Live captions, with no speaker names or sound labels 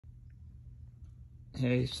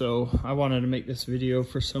Hey, so I wanted to make this video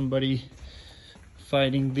for somebody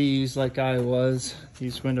fighting these like I was,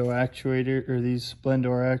 these window actuator or these blend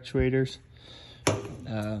door actuators.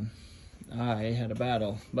 I had a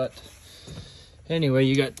battle, but anyway,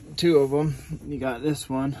 you got two of them. You got this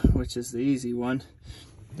one, which is the easy one.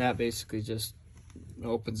 That basically just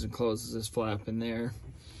opens and closes this flap in there.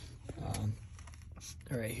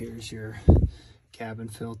 Right here's your cabin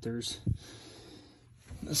filters.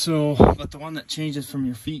 So, but the one that changes from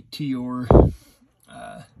your feet to your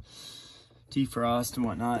defrost and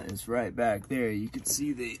whatnot is right back there. You can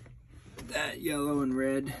see that yellow and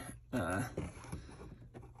red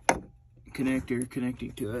connector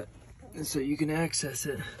connecting to it, and so you can access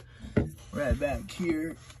it right back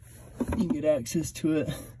here. You can get access to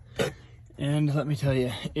it, and let me tell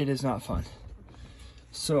you, it is not fun.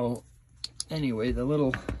 So anyway, the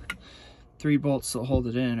little 3 bolts that hold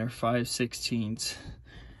it in are 5/16,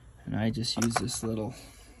 and I just use this little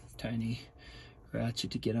tiny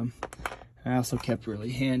ratchet to get them. I also kept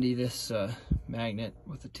really handy this magnet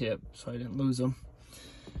with a tip so I didn't lose them.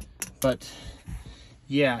 But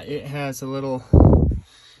yeah, it has a little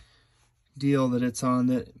deal that it's on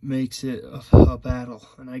that makes it a battle,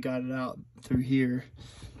 and I got it out through here,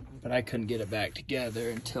 but I couldn't get it back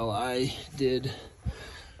together until I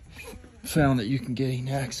found that you can gain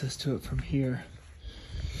access to it from here.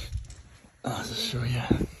 I'll just show you.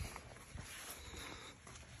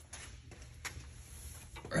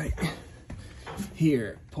 Right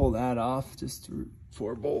here, pull that off, just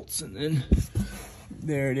 4 bolts, and then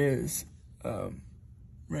there it is,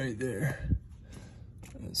 right there.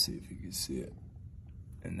 Let's see if you can see it.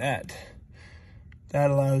 And that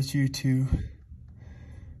allows you to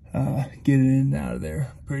get it in and out of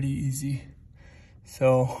there pretty easy.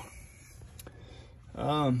 So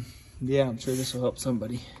yeah, I'm sure this will help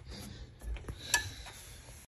somebody.